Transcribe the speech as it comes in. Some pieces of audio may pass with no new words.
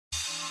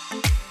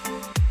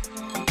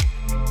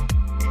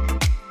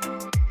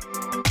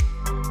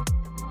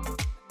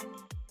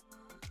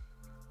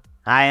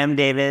Hi, I'm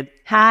David.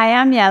 Hi,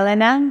 I'm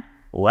Jelena.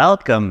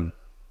 Welcome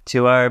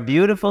to our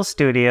beautiful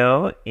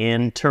studio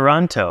in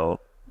Toronto.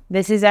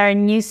 This is our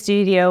new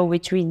studio,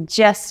 which we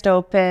just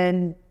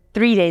opened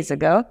 3 days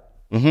ago.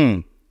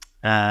 So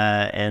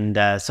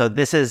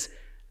this is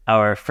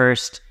our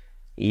first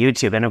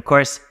YouTube. And of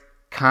course,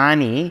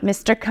 Connie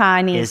Mr.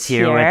 Connie is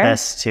here with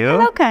us too.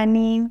 Hello,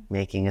 Connie.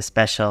 Making a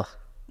special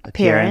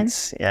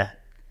appearance. Yeah.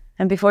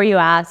 And before you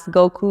ask,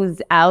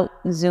 Goku's out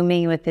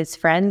zooming with his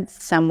friends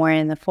somewhere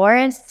in the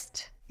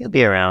forest. He'll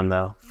be around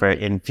though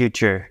in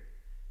future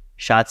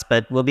shots,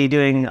 but we'll be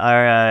doing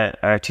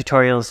our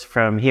tutorials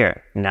from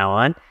here now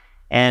on.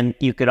 And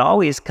you could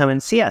always come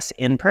and see us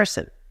in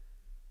person,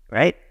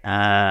 right?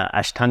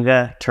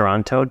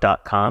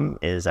 Ashtangatoronto.com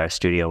is our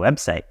studio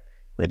website.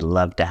 We'd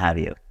love to have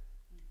you.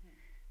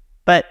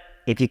 But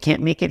if you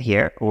can't make it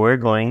here, we're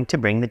going to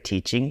bring the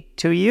teaching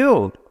to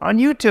you on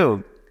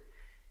YouTube.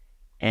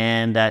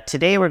 And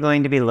today we're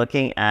going to be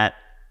looking at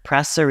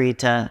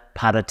Prasarita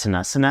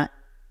Padottanasana,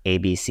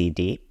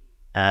 ABCD.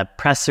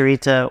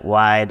 Prasarita,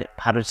 wide,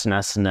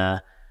 Padottanasana,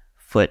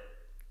 foot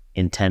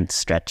intense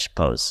stretch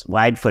pose.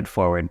 Wide foot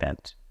forward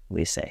bend,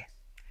 we say.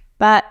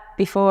 But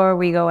before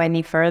we go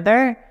any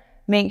further,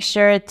 make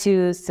sure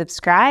to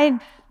subscribe,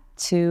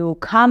 to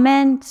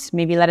comment,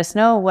 maybe let us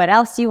know what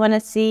else you want to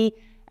see,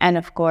 and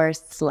of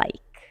course,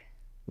 like.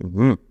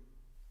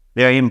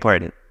 Very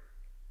important.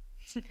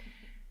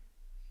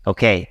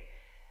 Okay.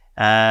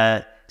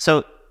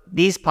 So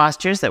these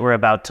postures that we're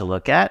about to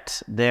look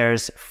at,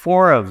 there's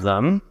 4 of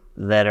them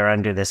that are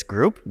under this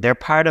group. They're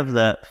part of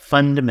the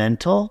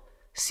fundamental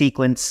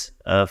sequence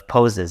of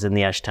poses in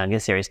the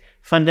Ashtanga series.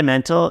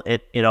 Fundamental,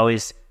 it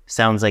always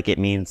sounds like it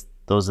means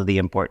those are the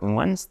important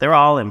ones. They're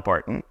all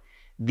important.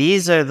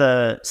 These are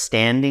the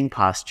standing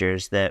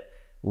postures that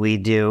we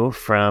do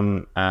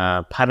from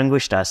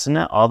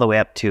Padangusthasana all the way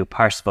up to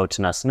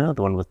Parsvottanasana,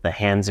 the one with the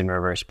hands in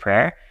reverse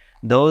prayer.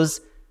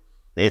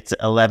 It's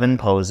 11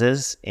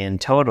 poses in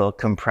total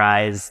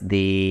comprise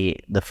the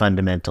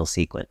fundamental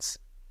sequence.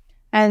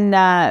 And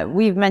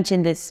we've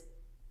mentioned this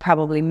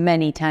probably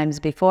many times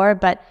before,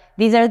 but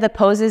these are the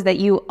poses that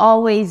you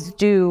always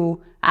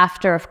do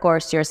after, of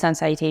course, your sun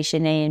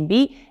salutation A and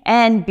B,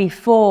 and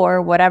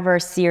before whatever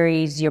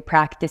series you're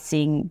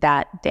practicing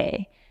that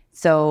day.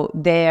 So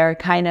they're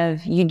kind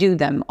of, you do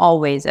them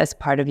always as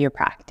part of your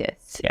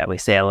practice. Yeah, we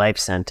say a life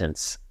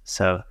sentence.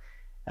 So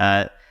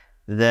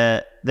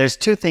there's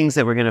 2 things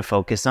that we're going to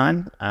focus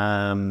on.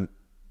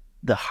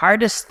 The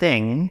hardest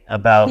thing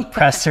about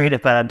Prasarita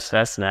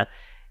Padottanasana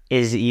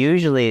is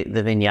usually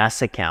the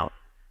vinyasa count,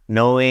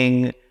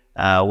 knowing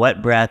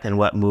what breath and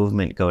what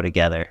movement go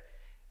together.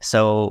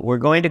 So we're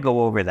going to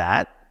go over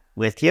that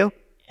with you.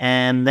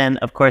 And then,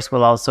 of course,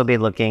 we'll also be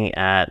looking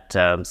at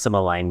some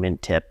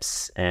alignment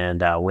tips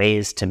and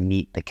ways to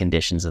meet the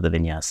conditions of the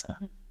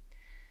vinyasa.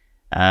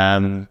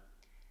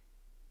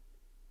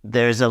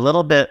 There's a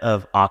little bit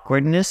of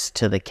awkwardness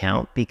to the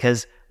count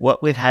because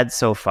what we've had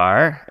so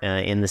far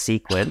in the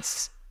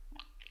sequence...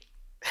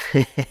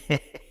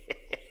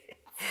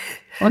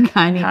 What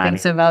Connie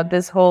thinks about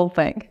this whole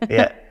thing.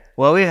 Yeah.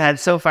 What we've had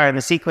so far in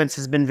the sequence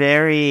has been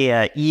very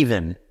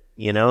even,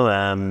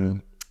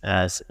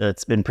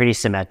 it's been pretty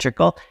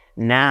symmetrical.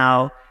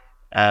 Now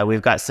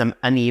we've got some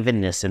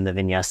unevenness in the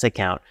vinyasa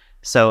count.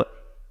 So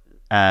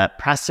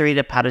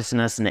Prasarita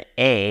Padottanasana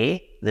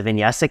A, the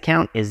vinyasa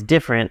count is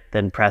different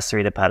than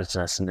Prasarita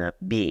Padottanasana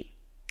B.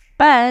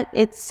 But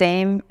it's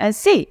same as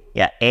C.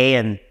 Yeah, A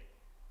and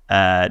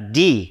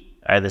D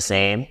are the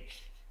same,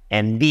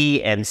 and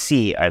B and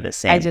C are the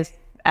same. I just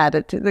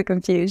added to the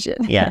confusion.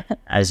 Yeah,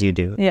 as you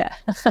do. Yeah.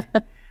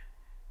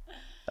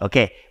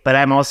 Okay, but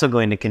I'm also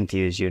going to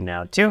confuse you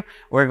now too.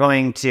 We're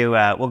going to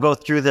we'll go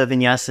through the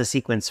vinyasa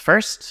sequence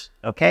first,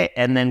 okay,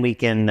 and then we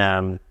can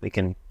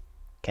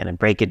kind of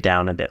break it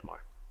down a bit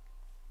more.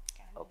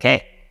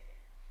 Okay.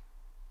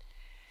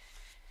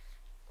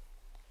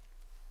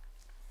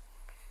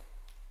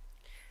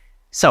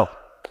 So,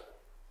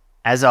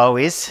 as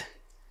always,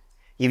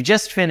 you've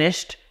just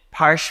finished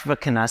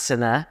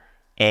Parsvottanasana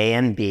A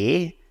and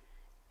B,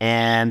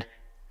 and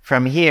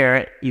from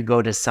here you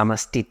go to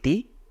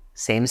Samastiti,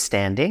 same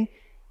standing.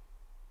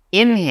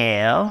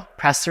 Inhale,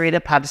 Prasarita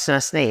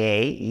Padottanasana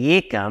A,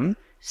 Yekam,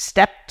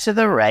 step to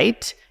the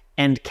right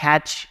and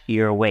catch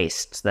your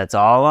waist. So that's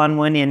all on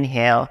one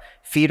inhale.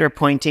 Feet are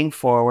pointing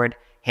forward,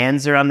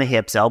 hands are on the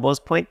hips, elbows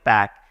point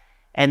back.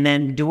 And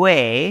then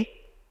Dwe,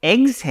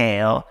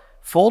 exhale,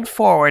 fold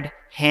forward,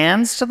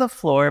 hands to the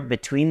floor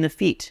between the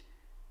feet,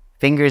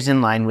 fingers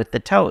in line with the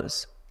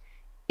toes.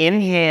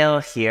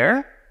 Inhale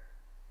here.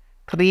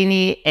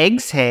 Prini,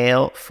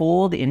 exhale,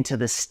 fold into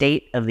the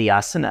state of the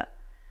asana.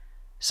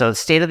 So the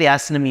state of the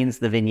asana means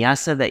the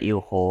vinyasa that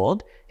you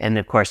hold. And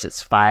of course,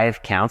 it's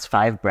 5 counts,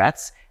 5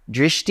 breaths.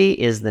 Drishti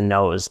is the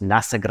nose,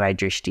 nasagrai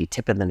drishti,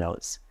 tip of the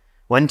nose.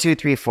 1, 2,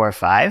 3, 4,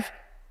 5.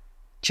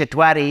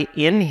 Chatwari,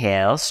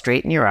 inhale,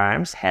 straighten your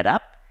arms, head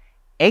up.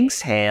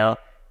 Exhale,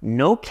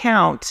 no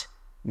count,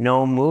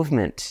 no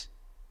movement.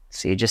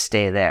 So you just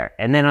stay there.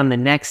 And then on the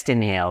next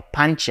inhale,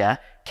 pancha,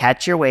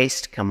 catch your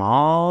waist, come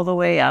all the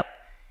way up.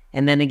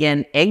 And then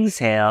again,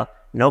 exhale,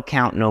 no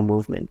count, no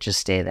movement, just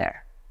stay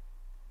there.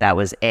 That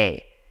was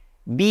A.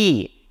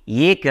 B,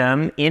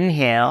 yekam,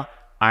 inhale,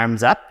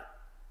 arms up.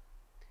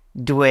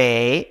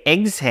 Dwe,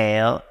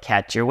 exhale,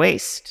 catch your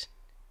waist.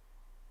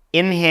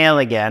 Inhale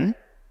again.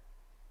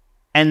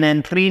 And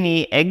then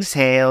trini,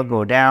 exhale,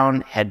 go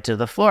down, head to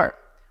the floor.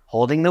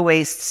 Holding the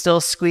waist,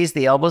 still squeeze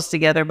the elbows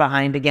together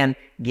behind again,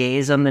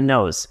 gaze on the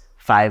nose.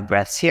 5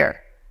 breaths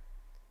here.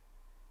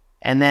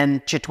 And then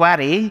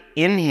Chatwari,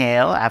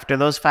 inhale. After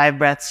those 5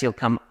 breaths, you'll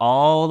come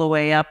all the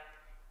way up.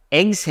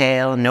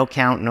 Exhale, no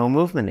count, no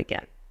movement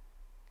again.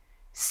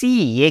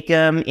 C,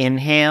 yekam,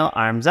 inhale,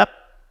 arms up.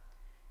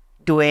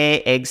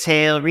 Dwe,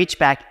 exhale, reach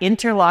back,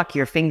 interlock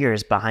your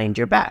fingers behind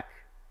your back.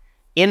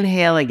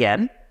 Inhale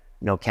again,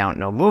 no count,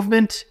 no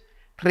movement.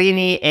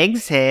 Trini,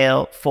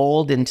 exhale,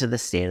 fold into the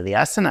state of the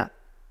asana.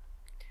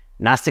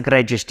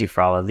 Nasikara Drishti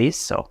for all of these,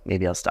 so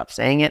maybe I'll stop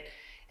saying it.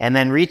 And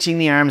then reaching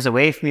the arms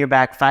away from your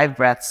back, 5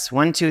 breaths,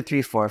 1, 2,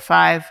 3, 4,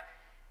 5.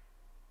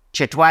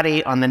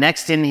 Chatwari, on the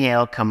next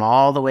inhale, come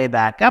all the way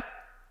back up.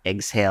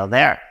 Exhale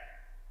there.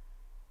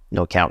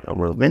 No count, no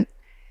movement.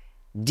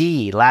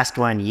 D, last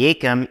one,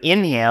 yekam,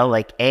 inhale,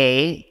 like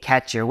A,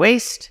 catch your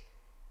waist.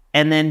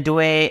 And then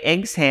dwe,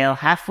 exhale,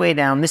 halfway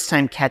down. This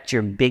time, catch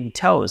your big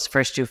toes,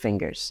 first 2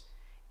 fingers.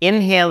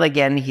 Inhale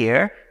again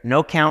here,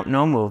 no count,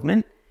 no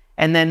movement.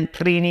 And then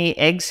trini,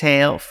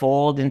 exhale,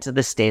 fold into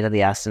the state of the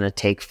asana,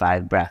 take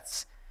 5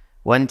 breaths.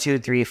 1, 2,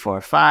 3,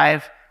 4,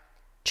 5.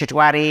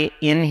 Chatwari,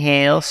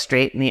 inhale,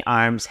 straighten the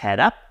arms, head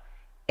up.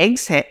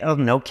 Exhale,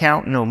 no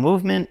count, no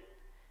movement.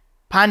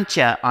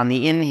 Pancha, on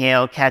the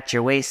inhale, catch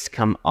your waist,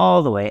 come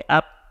all the way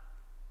up.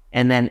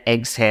 And then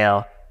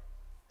exhale,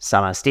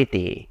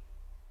 samastiti.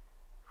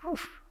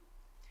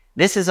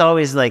 This is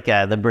always like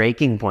the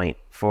breaking point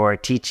for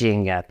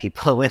teaching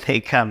people when they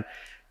come.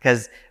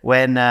 Because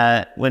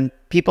when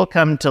people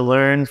come to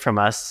learn from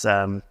us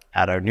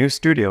at our new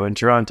studio in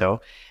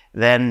Toronto,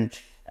 then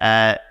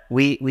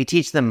we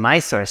teach them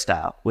Mysore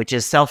style, which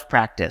is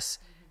self-practice.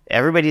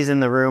 Everybody's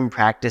in the room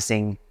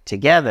practicing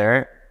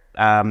together,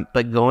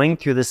 but going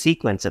through the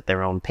sequence at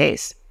their own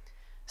pace.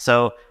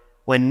 So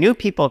when new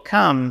people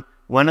come,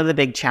 one of the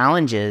big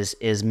challenges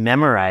is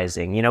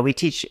memorizing. You know, we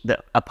teach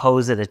a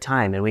pose at a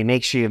time, and we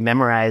make sure you've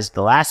memorized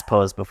the last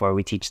pose before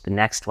we teach the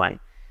next one.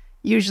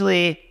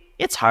 Usually,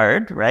 it's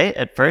hard, right?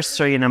 At first,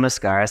 Surya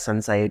Namaskara,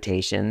 sun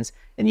salutations,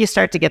 and you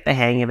start to get the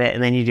hang of it,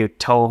 and then you do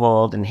toe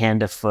hold and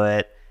hand to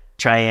foot,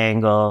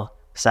 triangle,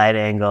 side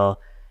angle,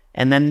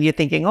 and then you're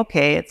thinking,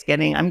 okay,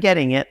 I'm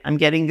getting it, I'm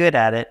getting good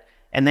at it,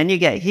 and then you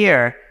get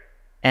here,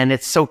 and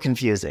it's so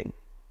confusing.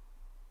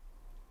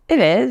 It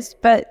is,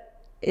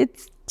 but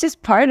it's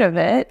just part of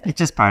it. It's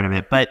just part of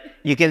it, but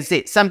you can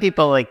see some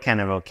people like kind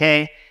of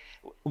okay.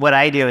 What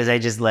I do is I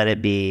just let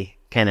it be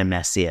kind of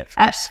messy at first.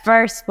 At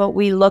first, what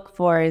we look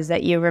for is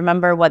that you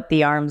remember what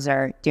the arms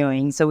are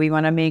doing. So we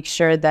want to make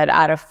sure that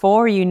out of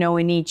 4, you know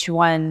in each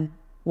one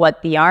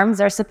what the arms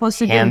are supposed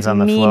to do. Hands on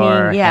the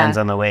floor, hands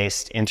on the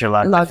waist,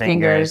 interlock the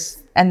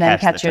fingers, and then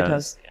catch your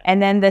toes. Yeah.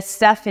 And then the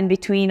stuff in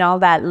between all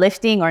that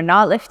lifting or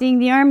not lifting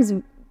the arms,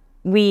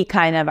 we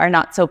kind of are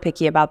not so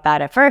picky about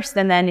that at first,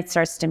 and then it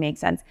starts to make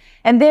sense.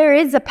 And there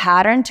is a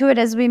pattern to it,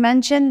 as we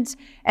mentioned.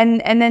 And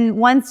then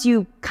once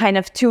you kind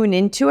of tune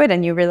into it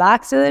and you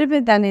relax a little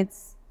bit, then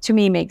it's, to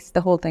me,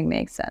 the whole thing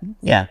makes sense.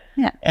 Yeah.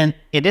 And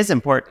it is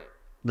important.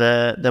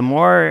 The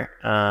more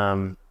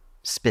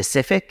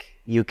specific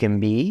you can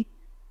be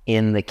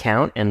in the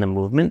count and the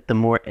movement, the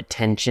more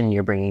attention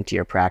you're bringing to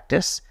your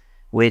practice,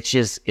 which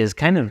is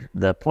kind of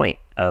the point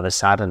of a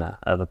sadhana,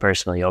 of a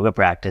personal yoga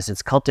practice.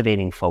 It's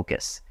cultivating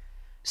focus.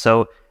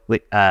 So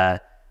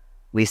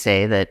we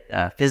say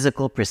that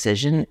physical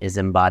precision is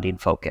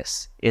embodied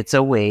focus. It's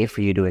a way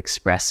for you to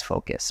express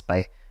focus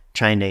by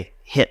trying to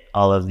hit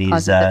all of these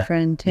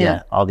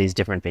all these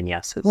different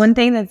vinyasas. One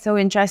thing that's so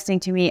interesting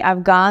to me,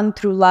 I've gone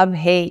through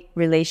love-hate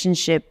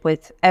relationship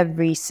with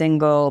every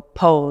single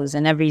pose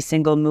and every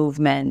single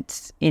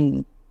movement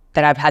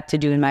that I've had to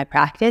do in my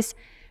practice,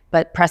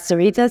 but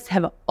Prasaritas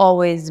have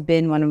always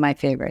been one of my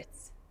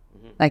favorites.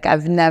 Like,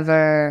 I've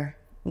never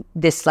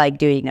dislike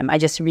doing them. I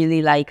just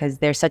really like, because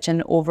they're such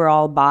an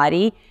overall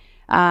body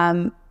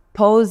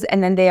pose,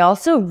 and then they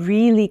also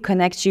really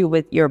connect you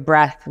with your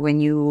breath when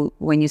you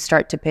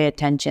start to pay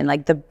attention.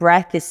 Like, the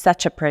breath is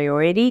such a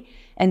priority,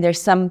 and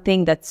there's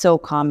something that's so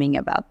calming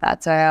about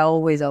that. So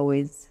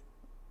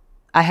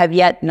I have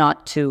yet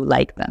not to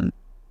like them.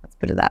 Let's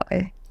put it that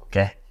way.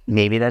 Okay,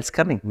 maybe that's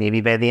coming.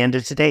 Maybe by the end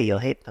of today you'll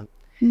hate them.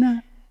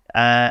 No.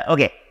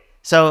 Okay.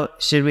 So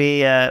should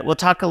we, we'll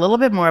talk a little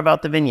bit more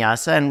about the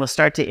vinyasa, and we'll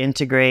start to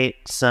integrate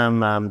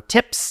some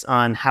tips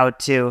on how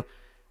to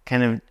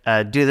kind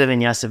of do the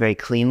vinyasa very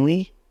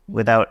cleanly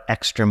without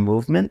extra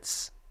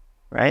movements,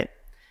 right?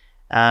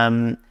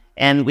 And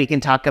we can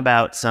talk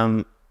about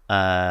some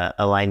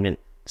alignment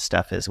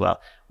stuff as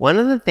well. One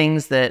of the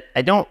things that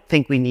I don't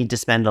think we need to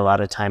spend a lot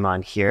of time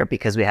on here,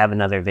 because we have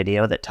another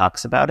video that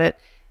talks about it,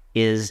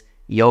 is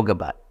yoga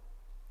butt,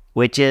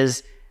 which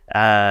is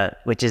an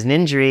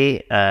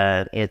injury.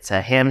 It's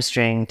a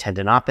hamstring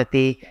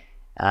tendinopathy.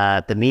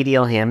 The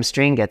medial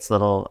hamstring gets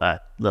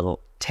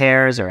little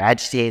tears or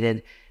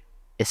agitated,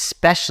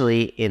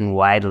 especially in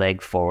wide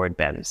leg forward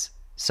bends.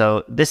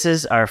 So this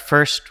is our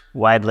first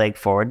wide leg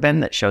forward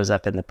bend that shows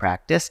up in the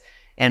practice.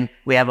 And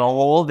we have a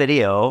whole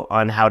video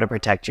on how to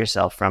protect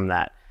yourself from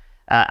that.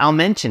 I'll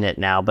mention it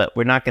now, but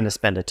we're not going to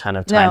spend a ton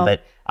of time. No.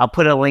 But I'll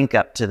put a link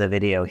up to the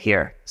video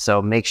here.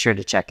 So make sure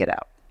to check it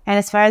out. And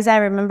as far as I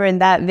remember in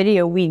that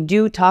video, we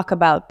do talk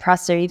about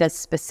Prasarita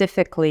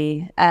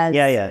specifically as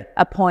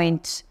a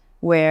point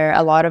where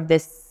a lot of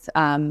this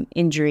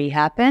injury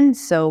happened.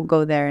 So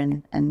go there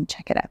and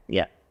check it out.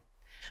 Yeah.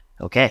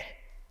 Okay.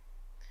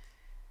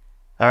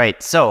 All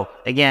right. So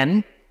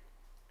again,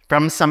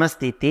 from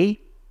Samastiti,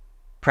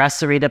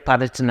 Prasarita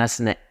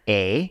Padottanasana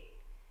A.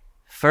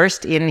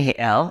 First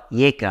inhale,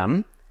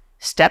 yekam.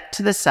 Step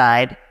to the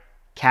side,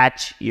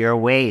 catch your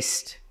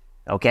waist.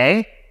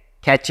 Okay?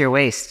 Catch your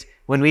waist.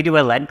 When we do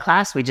a lead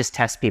class, we just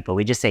test people.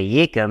 We just say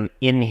yekam,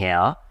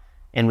 inhale,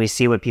 and we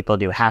see what people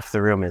do. Half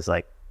the room is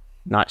like,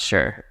 not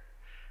sure.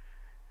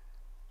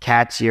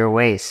 Catch your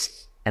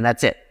waist, and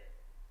that's it.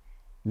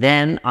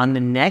 Then on the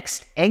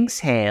next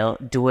exhale,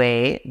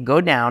 dwe, go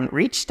down,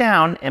 reach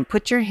down, and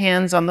put your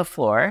hands on the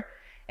floor.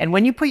 And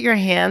when you put your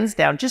hands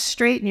down, just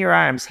straighten your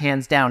arms,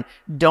 hands down.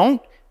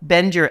 Don't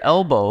bend your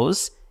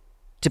elbows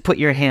to put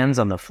your hands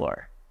on the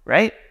floor,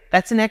 right?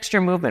 That's an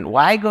extra movement.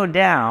 Why go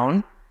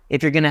down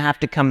if you're going to have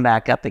to come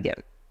back up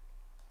again?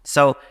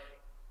 So,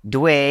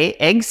 dwe,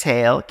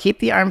 exhale, keep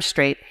the arms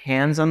straight,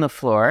 hands on the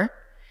floor,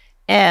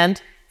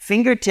 and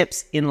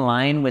fingertips in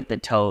line with the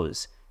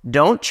toes.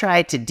 Don't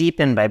try to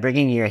deepen by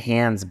bringing your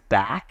hands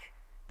back.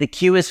 The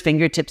cue is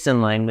fingertips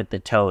in line with the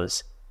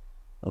toes,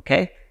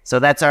 okay? So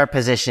that's our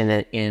position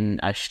in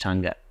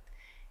Ashtanga.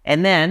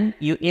 And then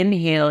you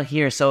inhale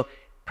here. So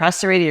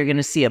Prasarita, you're going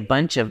to see a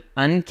bunch of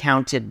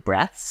uncounted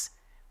breaths.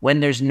 When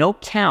there's no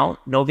count,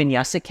 no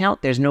vinyasa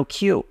count, there's no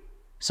cue.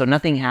 So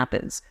nothing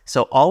happens.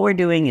 So all we're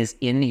doing is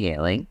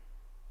inhaling.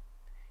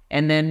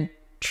 And then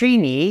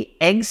Trini,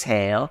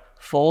 exhale,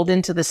 fold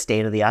into the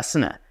state of the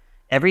asana.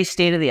 Every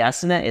state of the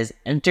asana is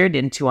entered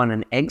into on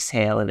an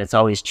exhale, and it's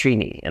always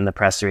Trini in the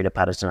Prasarita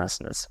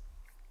Padottanasana.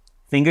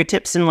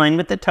 Fingertips in line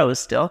with the toes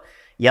still.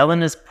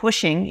 Jelena's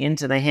pushing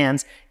into the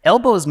hands.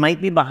 Elbows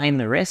might be behind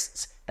the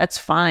wrists. That's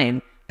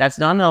fine. That's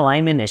not an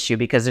alignment issue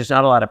because there's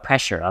not a lot of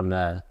pressure on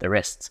the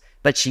wrists.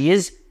 But she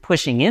is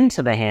pushing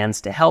into the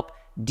hands to help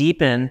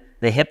deepen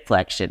the hip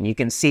flexion. You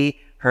can see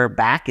her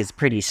back is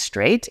pretty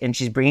straight and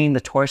she's bringing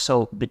the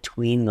torso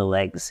between the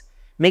legs.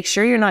 Make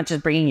sure you're not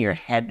just bringing your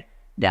head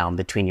down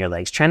between your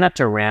legs. Try not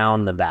to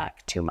round the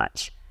back too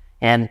much.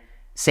 And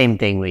same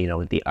thing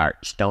with the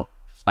arch. Don't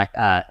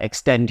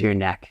extend your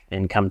neck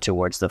and come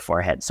towards the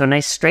forehead. So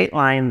nice straight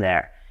line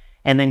there.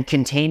 And then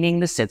containing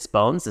the sits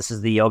bones. This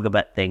is the yoga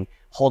butt thing.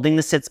 Holding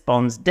the sits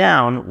bones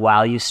down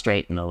while you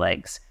straighten the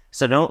legs.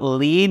 So don't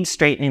lead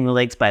straightening the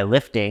legs by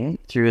lifting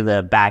through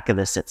the back of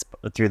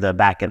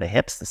the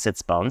hips, the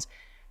sits bones.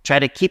 Try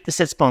to keep the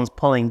sits bones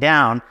pulling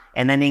down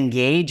and then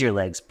engage your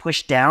legs.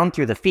 Push down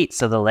through the feet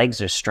so the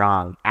legs are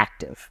strong,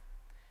 active.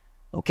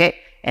 Okay,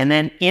 and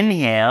then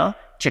inhale,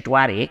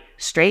 Chitwari,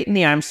 straighten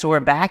the arms so we're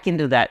back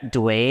into that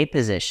dwe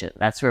position.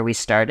 That's where we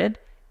started.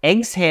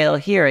 Exhale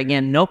here,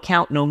 again, no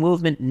count, no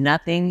movement,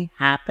 nothing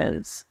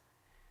happens.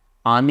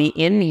 On the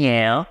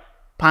inhale,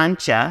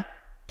 pancha,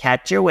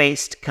 catch your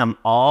waist, come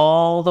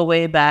all the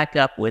way back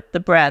up with the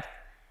breath,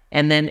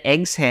 and then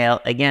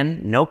exhale,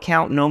 again, no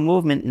count, no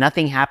movement,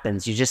 nothing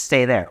happens. You just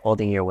stay there,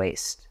 holding your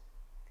waist.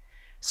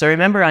 So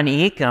remember on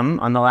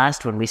ekam, on the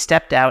last one, we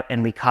stepped out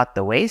and we caught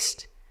the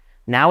waist.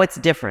 Now it's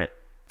different.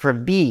 For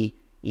B,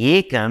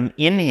 ekam,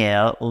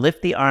 inhale,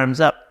 lift the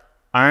arms up,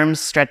 arms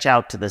stretch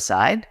out to the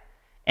side,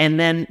 and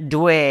then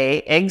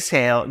dwe,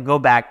 exhale, go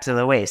back to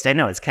the waist. I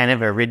know it's kind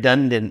of a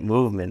redundant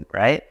movement,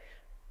 right?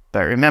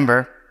 But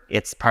remember,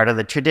 it's part of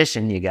the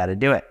tradition. You got to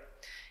do it.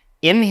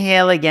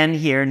 Inhale again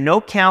here.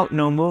 No count,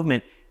 no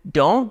movement.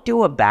 Don't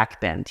do a back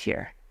bend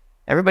here.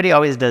 Everybody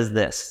always does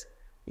this,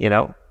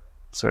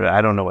 sort of,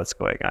 I don't know what's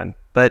going on.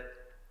 But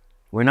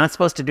we're not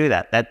supposed to do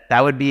that.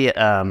 That would be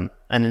an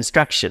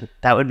instruction.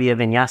 That would be a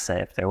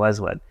vinyasa if there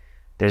was one.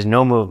 There's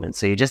no movement.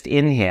 So you just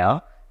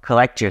inhale,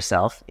 collect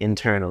yourself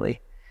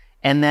internally.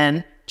 And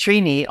then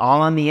Trini,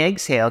 all on the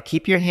exhale,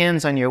 keep your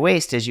hands on your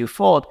waist as you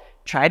fold.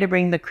 Try to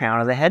bring the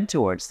crown of the head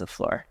towards the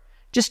floor.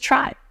 Just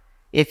try.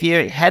 If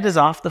your head is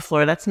off the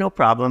floor, that's no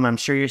problem. I'm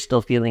sure you're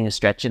still feeling a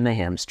stretch in the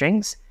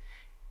hamstrings.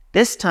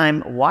 This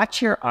time,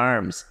 watch your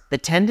arms. The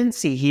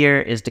tendency here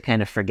is to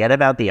kind of forget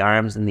about the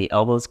arms and the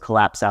elbows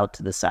collapse out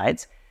to the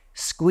sides.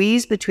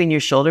 Squeeze between your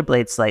shoulder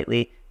blades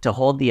slightly to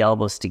hold the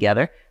elbows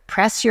together.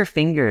 Press your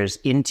fingers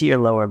into your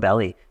lower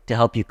belly to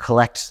help you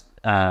collect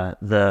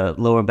the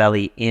lower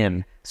belly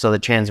in so the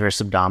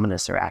transverse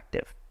abdominis are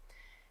active.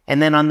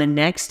 And then on the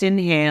next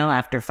inhale,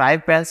 after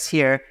 5 breaths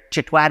here,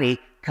 Chitwari,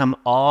 come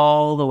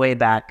all the way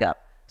back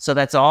up. So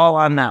that's all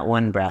on that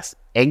one breath.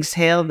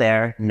 Exhale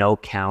there, no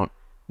count,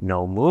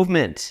 no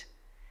movement.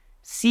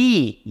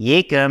 C,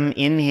 yekam,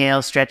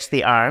 inhale, stretch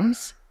the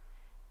arms,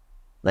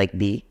 like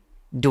B.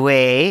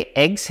 Dwe,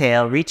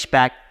 exhale, reach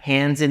back,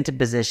 hands into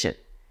position.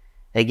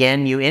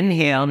 Again, you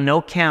inhale,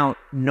 no count,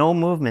 no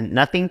movement,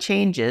 nothing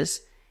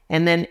changes.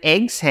 And then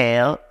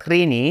exhale,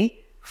 Trini,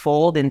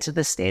 fold into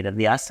the state of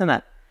the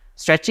asana,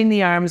 stretching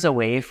the arms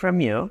away from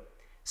you.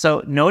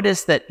 So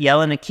notice that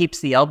Jelena keeps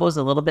the elbows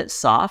a little bit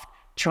soft.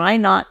 Try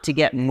not to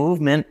get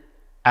movement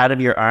out of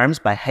your arms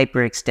by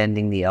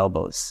hyperextending the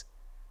elbows.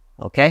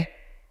 Okay?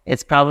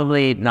 It's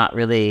probably not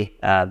really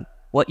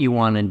what you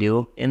want to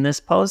do in this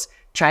pose.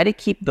 Try to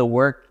keep the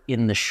work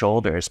in the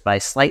shoulders by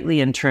slightly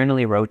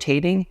internally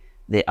rotating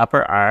the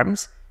upper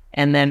arms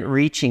and then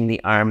reaching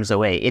the arms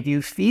away. If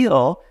you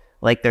feel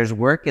like there's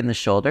work in the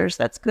shoulders,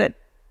 that's good.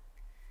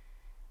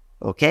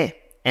 Okay,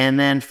 and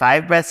then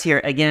 5 breaths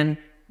here. Again,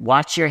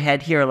 watch your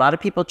head here. A lot of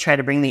people try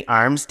to bring the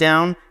arms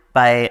down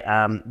by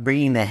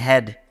bringing the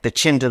head, the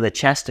chin to the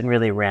chest and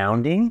really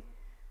rounding.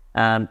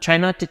 Try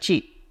not to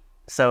cheat.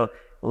 So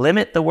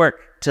limit the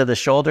work to the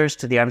shoulders,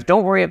 to the arms.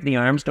 Don't worry if the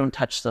arms don't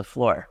touch the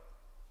floor.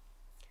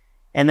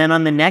 And then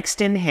on the next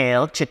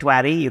inhale,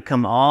 Chitwari, you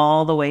come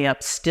all the way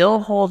up, still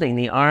holding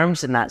the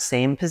arms in that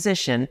same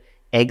position.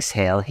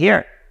 Exhale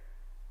here.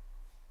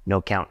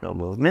 No count, no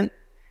movement.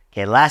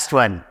 Okay, last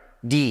one.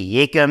 D,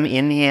 Yekam,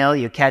 inhale,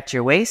 you catch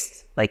your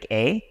waist, like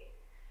A.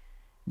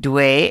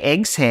 Dwe,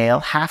 exhale,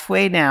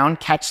 halfway down,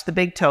 catch the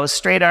big toes,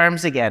 straight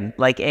arms again,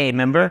 like A,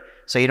 remember?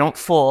 So you don't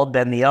fold,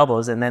 bend the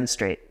elbows, and then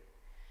straight.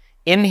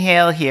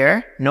 Inhale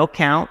here, no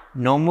count,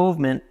 no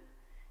movement.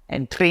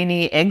 And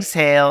Trini,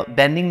 exhale,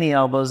 bending the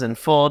elbows and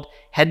fold,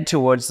 head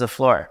towards the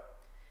floor.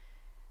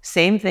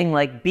 Same thing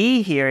like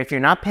B here. If you're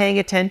not paying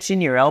attention,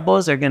 your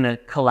elbows are going to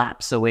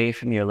collapse away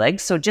from your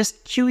legs. So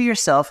just cue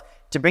yourself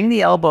to bring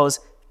the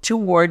elbows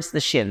towards the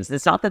shins.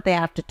 It's not that they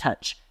have to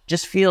touch.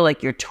 Just feel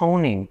like you're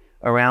toning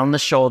around the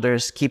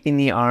shoulders, keeping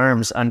the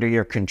arms under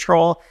your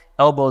control,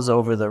 elbows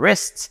over the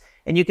wrists.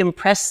 And you can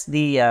press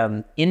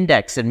the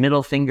index and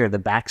middle finger, the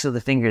backs of the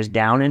fingers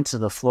down into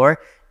the floor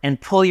and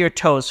pull your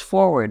toes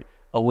forward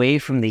away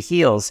from the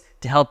heels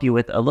to help you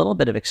with a little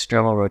bit of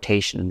external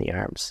rotation in the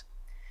arms.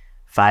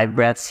 5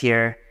 breaths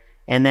here.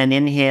 And then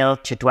inhale,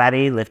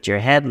 Chitwari, lift your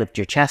head, lift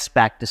your chest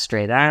back to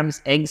straight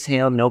arms.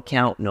 Exhale, no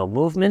count, no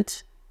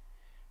movement.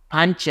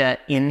 Pancha,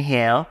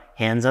 inhale,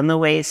 hands on the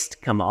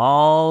waist, come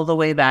all the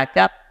way back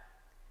up.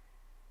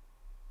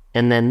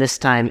 And then this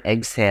time,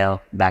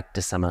 exhale, back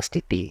to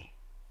Samastiti.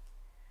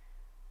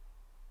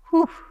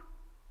 Whew.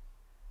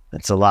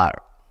 That's a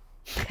lot.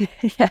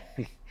 Yeah.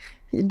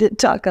 You did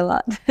talk a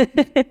lot.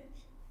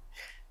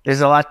 There's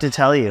a lot to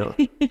tell you.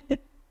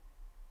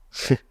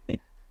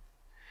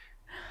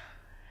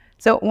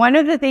 So one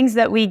of the things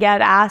that we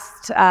get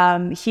asked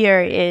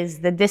here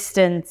is the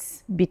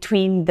distance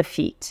between the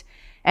feet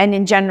and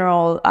in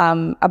general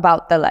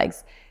about the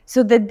legs.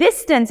 So the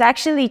distance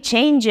actually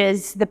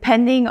changes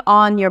depending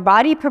on your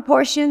body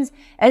proportions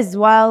as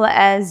well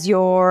as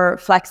your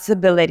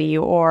flexibility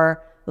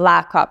or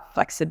lack of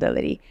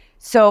flexibility.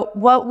 So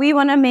what we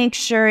want to make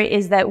sure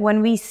is that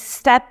when we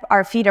step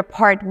our feet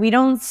apart, we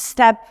don't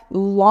step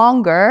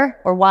longer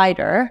or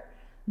wider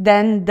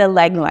than the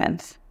leg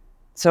length.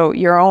 So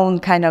your own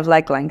kind of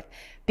leg length.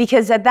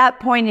 Because at that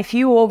point, if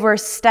you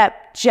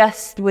overstep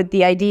just with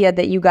the idea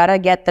that you got to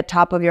get the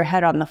top of your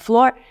head on the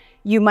floor,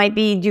 you might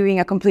be doing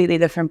a completely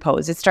different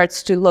pose. It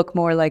starts to look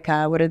more like,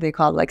 what are they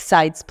called? Like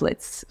side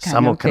splits.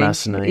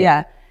 Samokhanasana.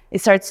 Yeah. It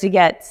starts to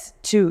get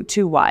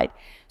too wide.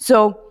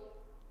 So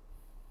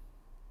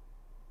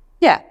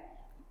yeah,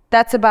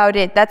 that's about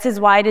it. That's as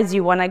wide as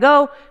you want to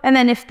go. And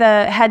then if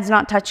the head's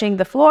not touching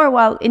the floor,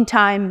 well, in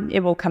time, it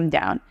will come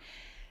down.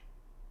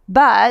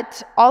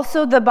 But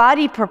also the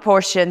body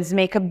proportions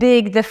make a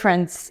big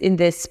difference in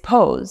this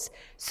pose.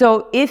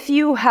 So if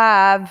you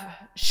have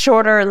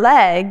shorter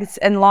legs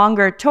and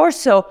longer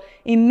torso,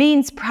 it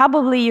means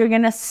probably you're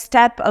going to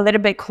step a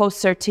little bit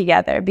closer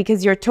together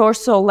because your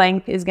torso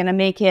length is going to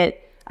make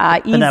it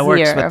easier. And that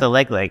works with the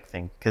leg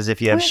thing, because if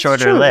you have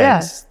shorter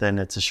legs, then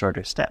it's a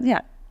shorter step.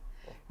 Yeah.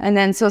 And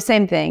then, so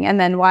same thing. And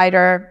then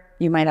wider,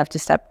 you might have to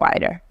step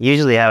wider.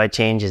 Usually how it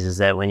changes is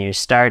that when you're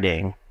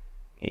starting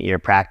your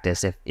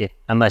practice, if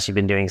unless you've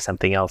been doing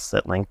something else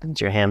that lengthens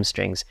your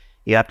hamstrings,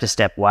 you have to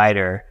step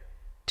wider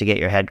to get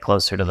your head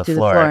closer to the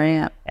floor.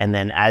 Yeah. And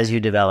then as you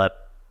develop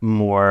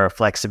more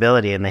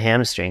flexibility in the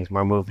hamstrings,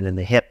 more movement in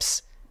the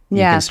hips, you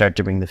can start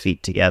to bring the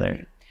feet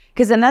together.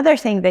 Because another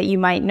thing that you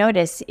might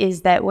notice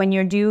is that when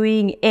you're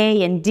doing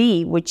A and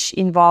D, which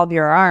involve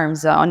your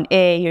arms, on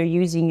A, you're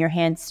using your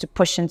hands to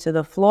push into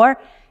the floor,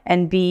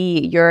 and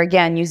B, you're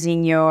again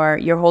using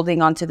you're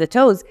holding onto the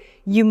toes.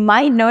 You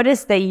might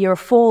notice that your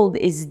fold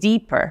is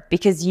deeper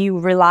because you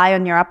rely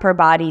on your upper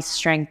body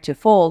strength to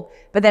fold.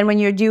 But then when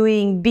you're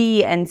doing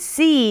B and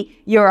C,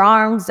 your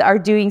arms are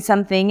doing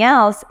something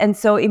else. And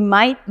so it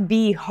might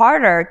be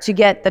harder to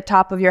get the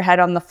top of your head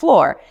on the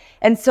floor.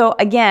 And so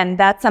again,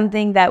 that's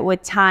something that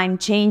with time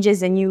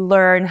changes and you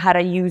learn how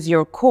to use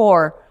your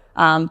core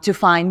to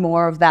find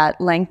more of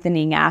that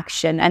lengthening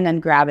action. And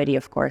then gravity,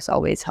 of course,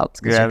 always helps.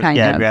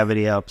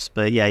 Gravity helps.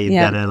 But yeah, you've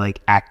got to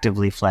like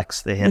actively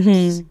flex the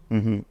hips.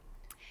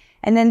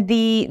 And then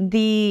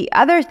the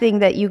other thing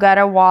that you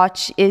gotta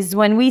watch is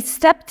when we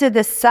step to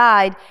the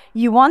side,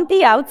 you want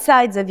the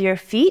outsides of your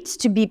feet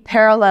to be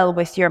parallel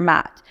with your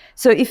mat.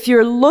 So if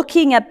you're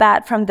looking at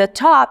that from the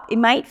top, it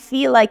might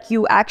feel like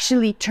you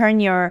actually turn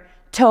your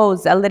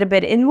toes a little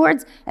bit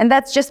inwards, and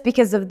that's just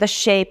because of the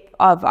shape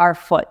of our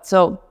foot.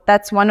 So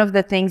that's one of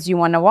the things you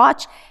want to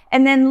watch.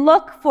 And then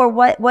look for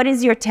what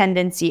is your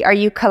tendency. Are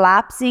you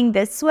collapsing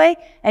this way?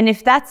 And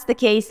if that's the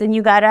case, then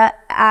you got to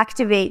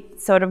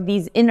activate sort of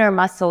these inner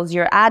muscles,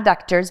 your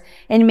adductors,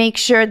 and make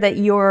sure that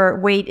your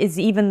weight is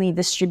evenly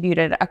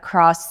distributed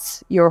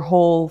across your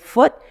whole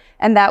foot.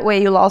 And that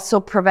way you'll also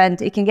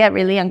prevent, it can get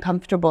really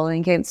uncomfortable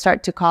and can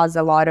start to cause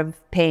a lot of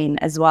pain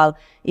as well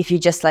if you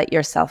just let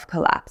yourself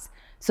collapse.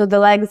 So the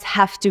legs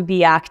have to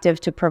be active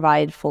to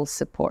provide full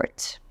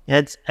support.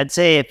 I'd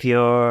say if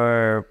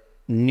you're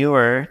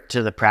newer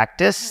to the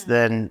practice,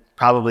 then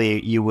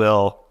probably you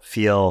will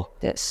feel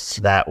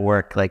that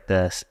work, like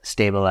the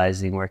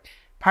stabilizing work.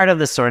 Part of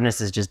the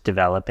soreness is just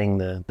developing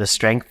the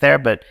strength there,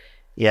 but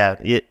yeah,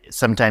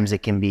 sometimes it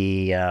can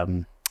be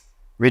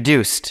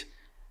reduced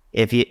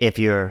if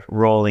you're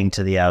rolling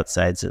to the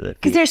outsides of the feet.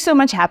 Because there's so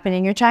much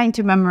happening. You're trying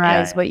to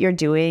memorize what you're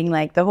doing.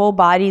 Like the whole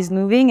body's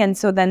moving. And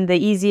so then the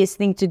easiest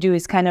thing to do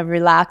is kind of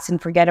relax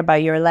and forget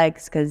about your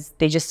legs because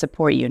they just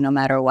support you no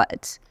matter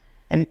what.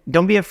 And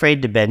don't be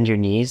afraid to bend your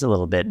knees a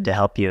little bit to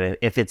help you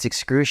if it's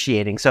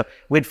excruciating. So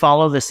we'd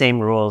follow the same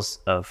rules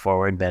of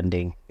forward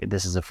bending.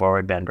 This is a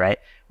forward bend, right?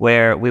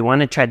 Where we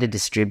want to try to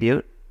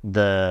distribute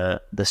the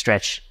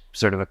stretch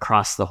sort of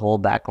across the whole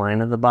back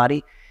line of the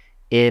body.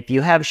 If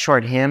you have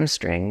short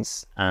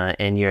hamstrings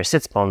and your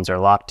sits bones are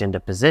locked into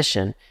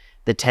position,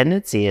 the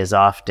tendency is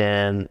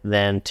often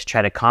then to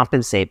try to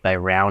compensate by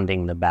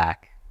rounding the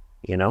back,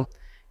 you know?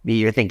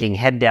 You're thinking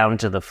head down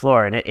to the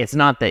floor, and it's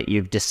not that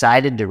you've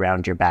decided to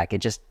round your back. It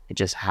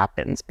just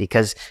happens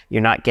because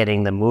you're not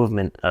getting the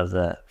movement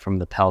from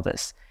the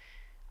pelvis.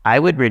 I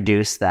would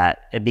reduce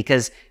that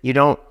because you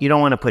don't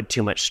want to put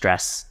too much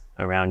stress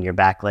around your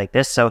back like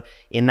this. So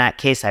in that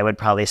case, I would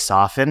probably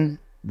soften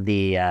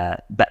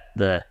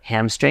the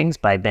hamstrings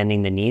by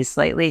bending the knees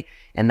slightly,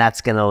 and that's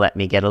going to let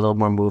me get a little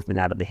more movement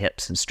out of the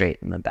hips and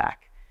straighten the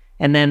back.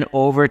 And then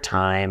over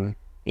time,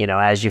 you know,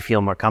 as you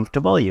feel more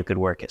comfortable, you could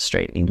work at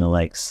straightening the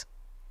legs.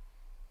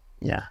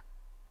 Yeah.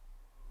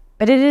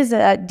 But it is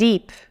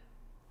deep.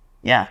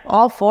 Yeah.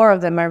 All four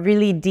of them are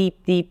really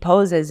deep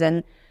poses.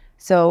 And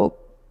so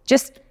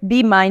just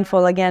be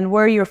mindful again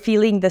where you're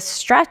feeling the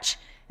stretch,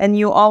 and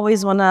you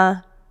always want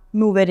to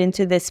move it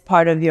into this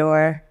part of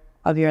your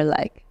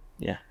leg.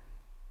 Yeah.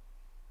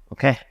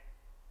 Okay.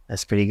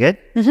 That's pretty good.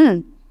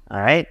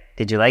 All right.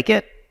 Did you like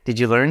it? Did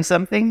you learn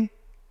something?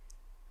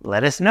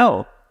 Let us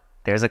know.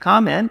 There's a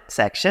comment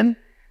section.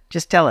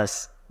 Just tell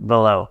us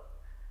below.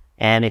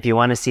 And if you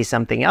want to see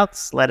something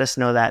else, let us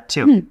know that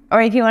too.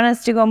 Or if you want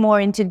us to go more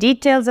into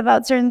details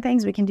about certain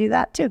things, we can do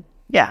that too.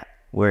 Yeah.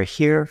 We're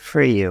here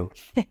for you.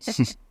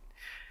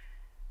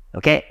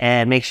 Okay.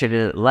 And make sure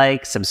to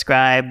like,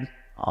 subscribe,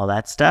 all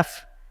that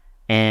stuff.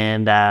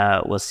 And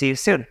we'll see you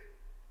soon.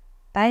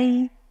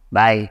 Bye.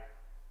 Bye.